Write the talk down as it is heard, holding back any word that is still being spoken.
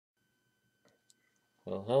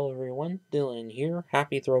Well, hello everyone, Dylan here.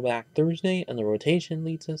 Happy Throwback Thursday, and the rotation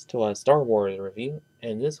leads us to a Star Wars review,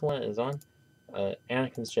 and this one is on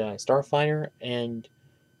Anakin's Jedi Starfighter and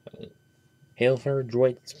uh, Hailfire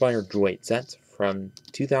Droid Spider Droid sets from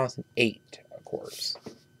 2008, of course.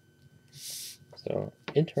 So,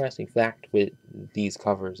 interesting fact with these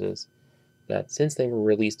covers is that since they were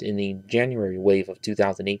released in the January wave of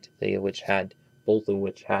 2008, both of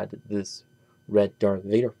which had this red Darth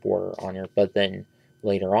Vader border on it, but then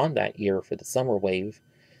later on that year for the summer wave,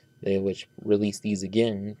 they which released these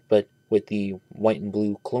again, but with the white and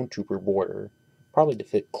blue Clone Trooper border, probably to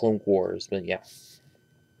fit Clone Wars, but yeah.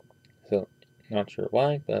 So not sure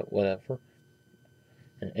why, but whatever.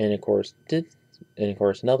 And of course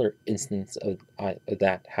another instance of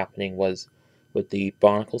that happening was with the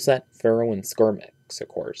Barnacle set, Pharaoh and Skirmix, of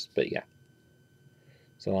course, but yeah.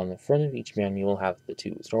 So on the front of each manual, you'll have the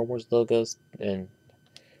two Star Wars logos and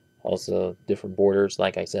also different borders,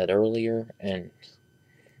 like I said earlier, and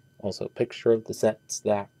also a picture of the sets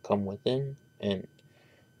that come within, and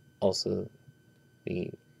also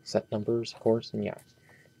the set numbers, of course, and yeah.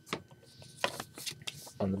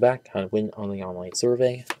 On the back, how to win on the online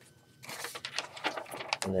survey,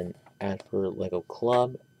 and then ad for Lego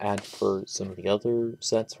Club, ad for some of the other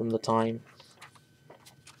sets from the time,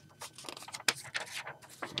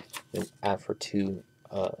 and ad for two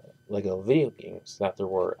Lego video games that there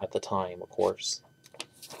were at the time, of course,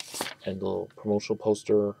 and a little promotional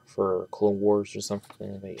poster for Clone Wars or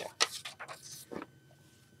something, but yeah.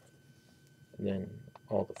 And then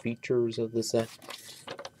all the features of the set,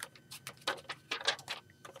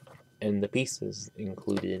 and the pieces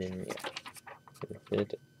included in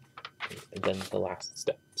it, and then the last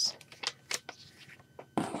steps.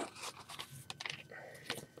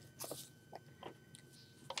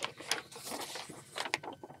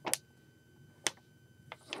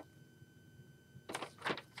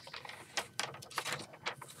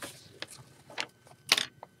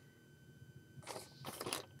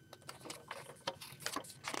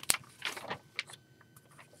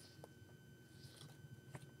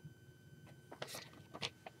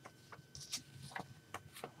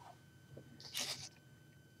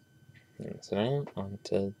 And so now on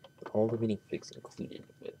to all the minifigs included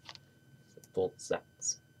with both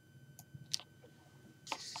sets,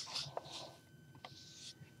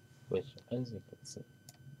 which, as you can see,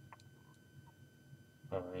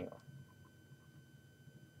 hang on.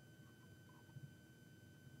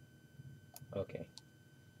 Okay.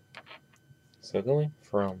 So going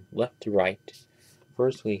from left to right,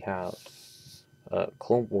 first we have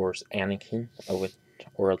Clone Wars Anakin,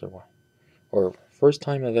 or first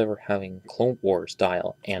time I've ever having Clone Wars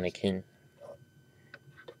style Anakin.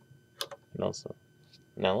 And also,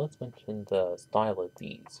 now let's mention the style of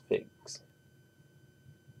these figs.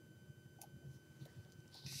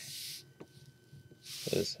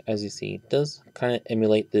 As you see, it does kind of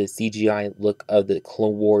emulate the CGI look of the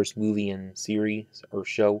Clone Wars movie and series or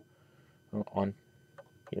show on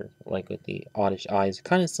here, like with the oddish eyes,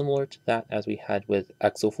 kind of similar to that as we had with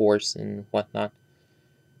Exoforce and whatnot.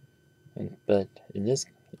 But in this,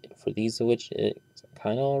 for these of which it's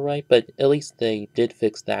kind of alright, but at least they did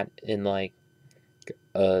fix that in like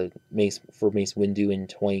Mace Windu in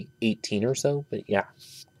 2018 or so. But yeah,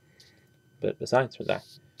 but besides for that,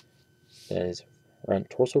 that is front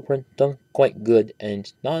torso print done quite good,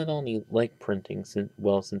 and not only leg printing, since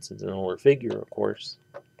it's an older figure, of course,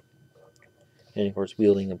 and of course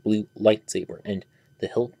wielding a blue lightsaber, and the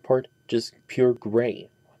hilt part just pure gray,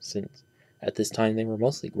 since at this time they were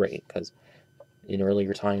mostly gray, because in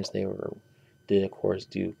earlier times did of course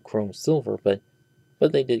do chrome silver, but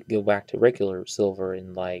they did go back to regular silver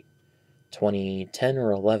in like 2010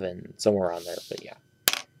 or 11, somewhere around there, but yeah.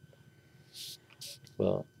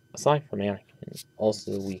 Well, aside from Anakin,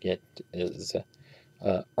 also we get is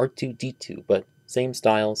R2-D2, but same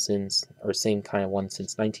style same kind of one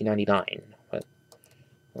since 1999. But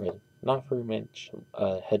not very much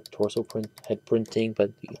head printing, but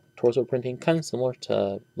the torso printing kind of similar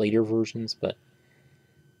to later versions, but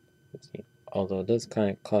although it does kind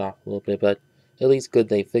of cut off a little bit, but at least good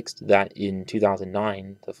they fixed that in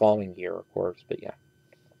 2009, the following year, of course, but yeah.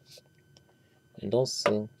 And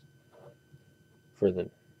also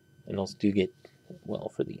do get, well,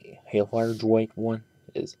 for the Hailfire droid one,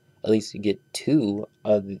 is at least you get two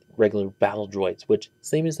of the regular battle droids, which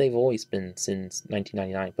same as they've always been since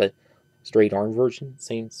 1999, but straight arm version,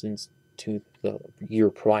 same since the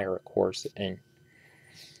year prior, of course,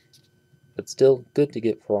 but still good to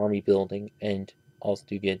get for army building, and also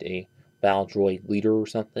to get a battle droid leader or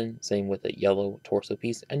something, same with a yellow torso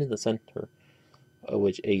piece, and in the center,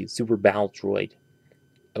 which a super battle droid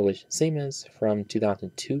which same as from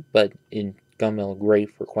 2002, but in gunmetal gray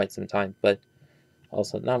for quite some time. But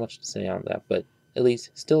also not much to say on that, but at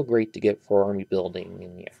least still great to get for army building,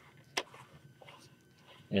 and yeah.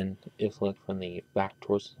 And if look from the back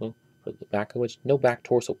torso, for the back of which, no back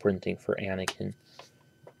torso printing for Anakin,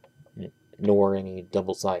 nor any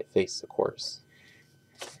double-sided face, of course.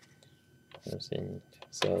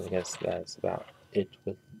 So I guess that's about it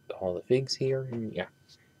with all the figs here, and yeah.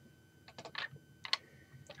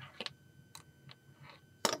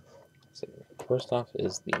 So first off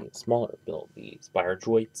is the smaller build, the Spire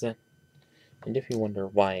Droid set. And if you wonder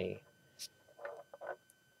why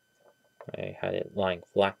I had it lying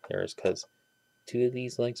flat there, is because two of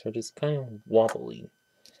these legs are just kind of wobbly.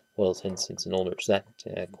 Well, since it's an older set,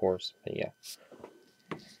 of course, but yeah.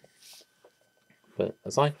 But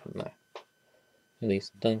aside from that, at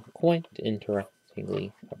least done quite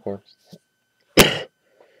interestingly, of course.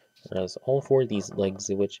 Whereas all four of these legs,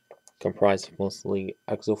 which comprise mostly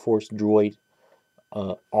Exoforce Droid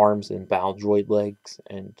arms and bow droid legs,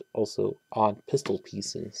 and also odd pistol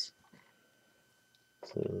pieces.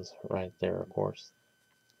 So this is right there, of course.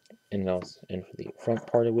 And for the front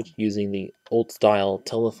part of which, using the old style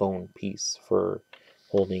telephone piece for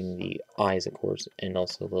holding the eyes, of course, and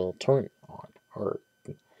also a little turret on, or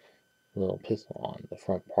a little pistol on the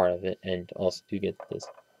front part of it, and also you get this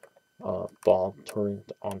ball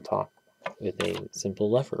turret on top with a simple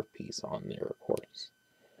lever piece on there, of course.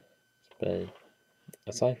 But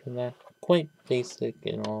aside from that, quite basic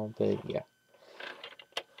and all, but yeah.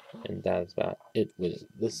 And that's about it with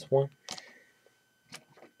this one.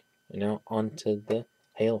 And now onto the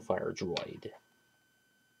Hailfire Droid.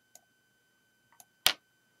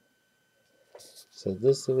 So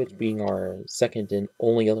this which being our second and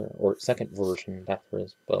only other, or second version that there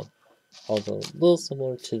is, well, although a little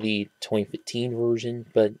similar to the 2015 version,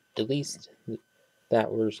 but at least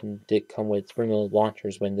that version did come with spring-loaded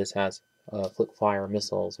launchers when this has flip-fire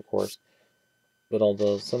missiles, of course. But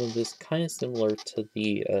although some of this kind of similar to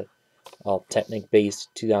the Technic-based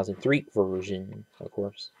 2003 version, of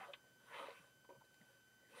course.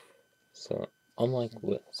 So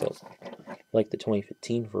like the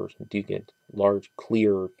 2015 version, you get large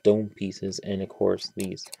clear dome pieces, and of course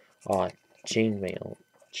these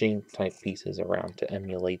chain type pieces around to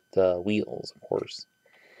emulate the wheels, of course.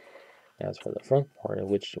 As for the front part of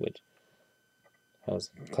which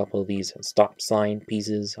has a couple of these stop sign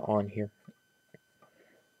pieces on here,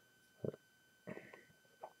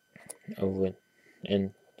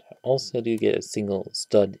 and also do get a single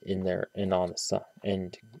stud in there and on the side,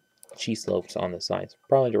 and chi slopes on the sides,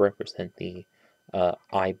 probably to represent the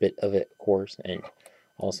eye bit of it, of course, and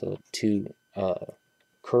also two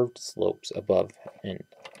curved slopes above and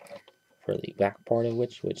for the back part of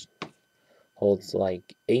which holds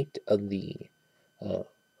like 8 of the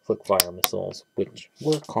flick-fire missiles, which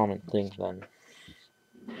were a common thing then.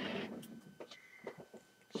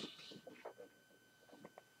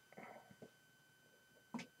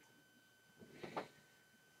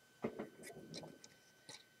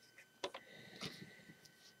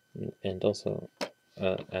 And also,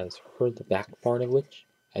 as for the back part of which,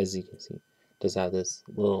 as you can see, does have this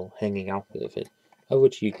little hanging out bit of it,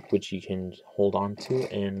 which you can hold on to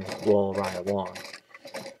and roll right along,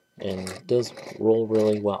 and does roll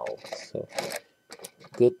really well. So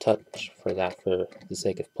good touch for that, for the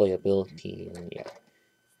sake of playability, and yeah.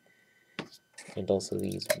 And also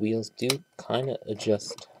these wheels do kind of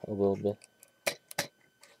adjust a little bit,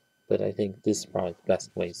 but I think this is probably the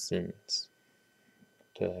best way since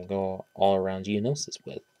to go all around Geonosis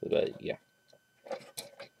with, but yeah.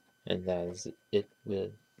 And that is it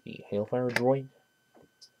with the Hailfire droid.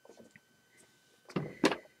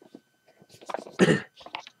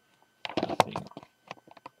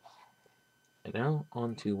 And now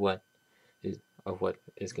on to what is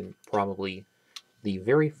probably the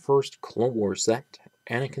very first Clone Wars set,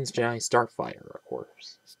 Anakin's Jedi Starfighter, of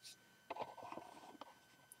course.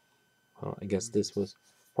 Well, I guess this was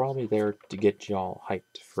probably there to get y'all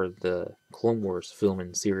hyped for the Clone Wars film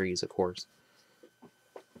and series, of course,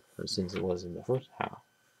 or since it was in the first half.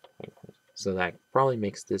 So that probably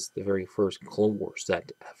makes this the very first Clone Wars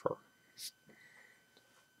set ever.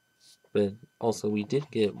 But also, we did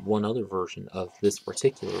get one other version of this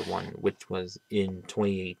particular one, which was in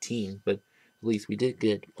 2018, but at least we did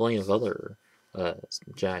get plenty of other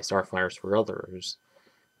Jedi Starfighters for others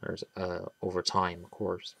over time, of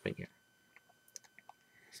course, but yeah.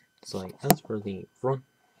 So as for the front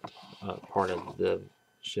part of the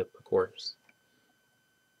ship, of course,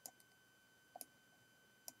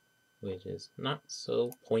 which is not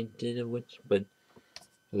so pointed, but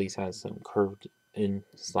at least has some curved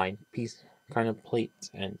inside kind of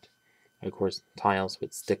plates, and of course tiles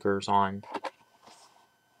with stickers on.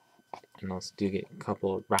 And also do get a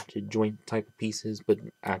couple of ratchet joint type of pieces, but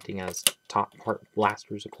acting as top part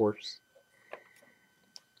blasters, of course.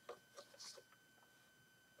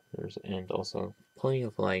 And also plenty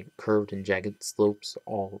of like curved and jagged slopes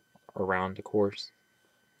all around, of course.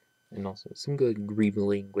 And also some good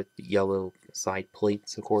rebuilding with the yellow side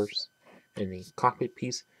plates, of course. And the cockpit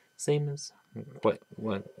piece, same as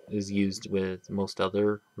what is used with most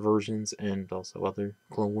other versions and also other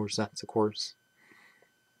Clone Wars sets, of course.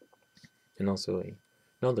 And also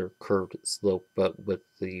another curved slope, but with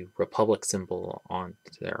the Republic symbol on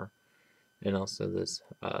there. And also this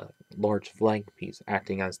large flag piece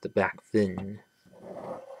acting as the back fin.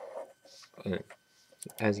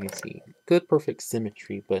 As you can see, good perfect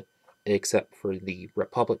symmetry, but except for the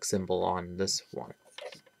Republic symbol on this one.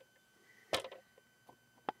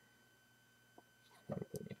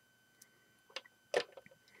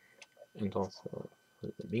 And also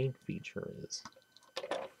the main feature is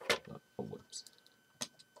whoops.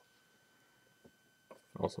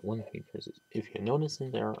 Also, one of the features is, if you notice,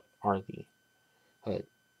 in there are the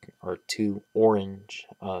two orange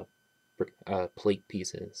plate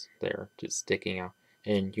pieces there just sticking out,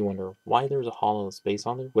 and you wonder why there's a hollow space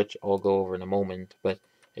on there, which I'll go over in a moment, but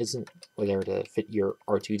isn't there to fit your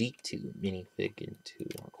R2-D2 minifig into,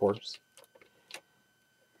 of course.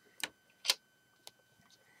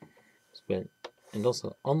 But and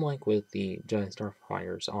also, unlike with the Jedi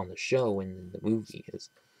Starfighters on the show and in the movie, is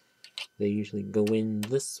they usually go in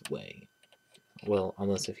this way. Well,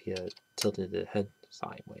 unless if you tilted the head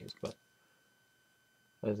sideways, but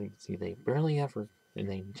as you can see, they barely ever, and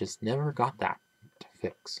they just never got that to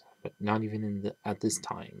fix. But not even in the at this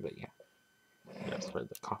time. But yeah, that's for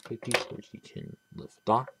the cockpit piece, which you can lift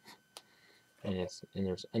off, and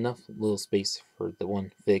there's enough little space for the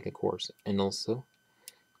one fig, of course, and also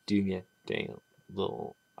do get a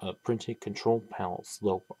little printed control panel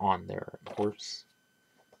slope on there, of course.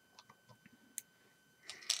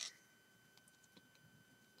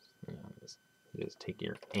 Just take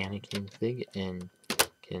your Anakin fig and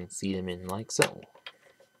can seat him in like so.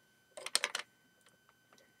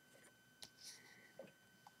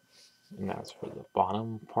 And as for the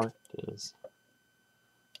bottom part, is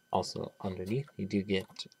also underneath, you do get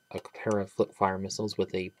a pair of flip-fire missiles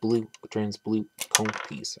with a trans-blue cone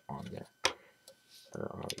piece on there,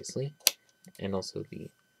 obviously, and also the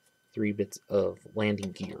 3 bits of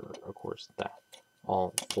landing gear, of course, that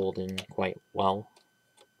all fold in quite well.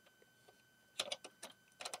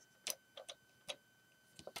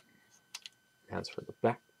 As for the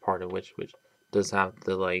back part of which does have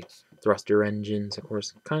the like thruster engines, of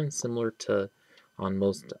course, kind of similar to on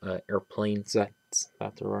most airplane sets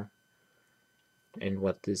that there are. And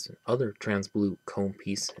what this other trans-blue cone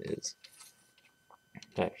piece is,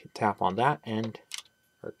 that you tap on that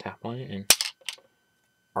or tap on it, and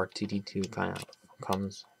R2-D2 kind of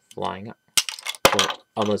comes flying up. Well,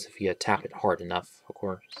 unless if you tap it hard enough, of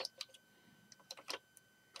course.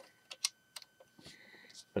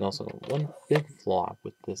 But also, one big flaw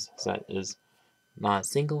with this set is not a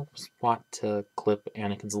single spot to clip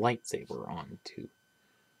Anakin's lightsaber onto.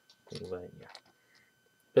 But yeah.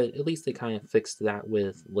 But at least they kind of fixed that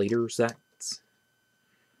with later sets.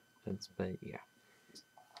 But yeah.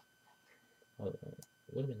 It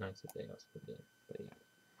would have been nice if they also did. But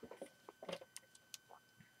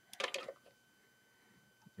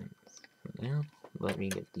yeah. Now, let me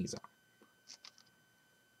get these on.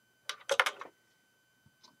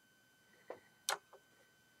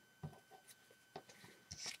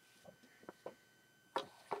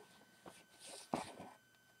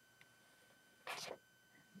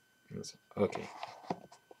 Okay.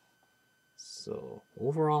 So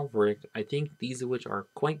overall verdict, I think these of which are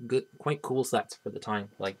quite good, quite cool sets for the time.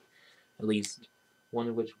 Like at least one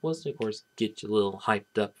of which was, of course, get you a little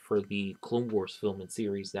hyped up for the Clone Wars film and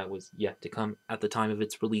series that was yet to come at the time of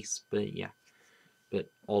its release. But yeah, but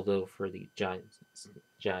although for the Jedi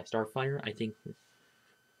Starfighter, I think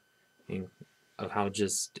of how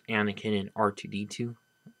just Anakin and R2-D2,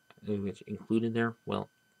 which included there, well,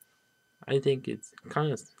 I think it's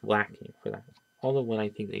kind of lacking for that. Although what I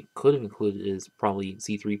think they could have included is probably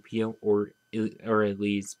C-3PO or at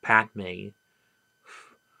least Padme.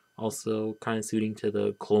 Also kind of suiting to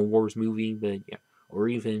the Clone Wars movie, but yeah, or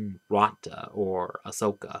even Rata or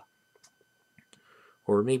Ahsoka.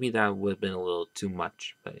 Or maybe that would have been a little too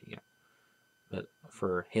much, but yeah. But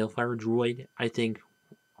for Hailfire Droid, I think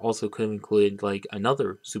also could have included like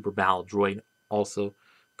another super battle droid, also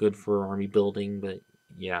good for army building, but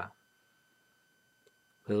yeah.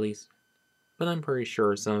 But at least, but I'm pretty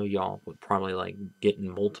sure some of y'all would probably like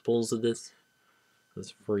getting multiples of this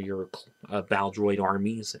for your battle droid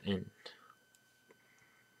armies and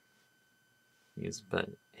use. But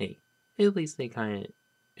hey, at least they kind of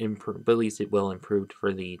improved. But at least it well improved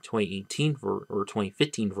for the 2018 or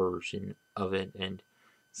 2015 version of it, and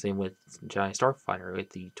same with Jedi Starfighter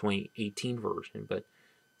with the 2018 version. But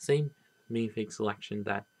same minifig selection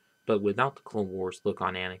that, but without the Clone Wars look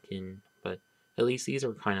on Anakin. But at least these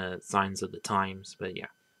are kind of signs of the times. But yeah.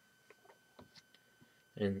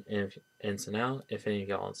 And so now, if any of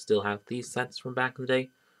y'all still have these sets from back in the day,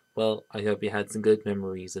 well, I hope you had some good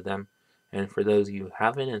memories of them. And for those of you who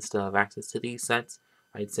haven't and still have access to these sets,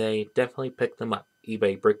 I'd say definitely pick them up.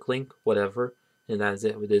 eBay, Bricklink, whatever. And that is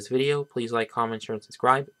it with this video. Please like, comment, share, and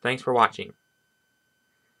subscribe. Thanks for watching.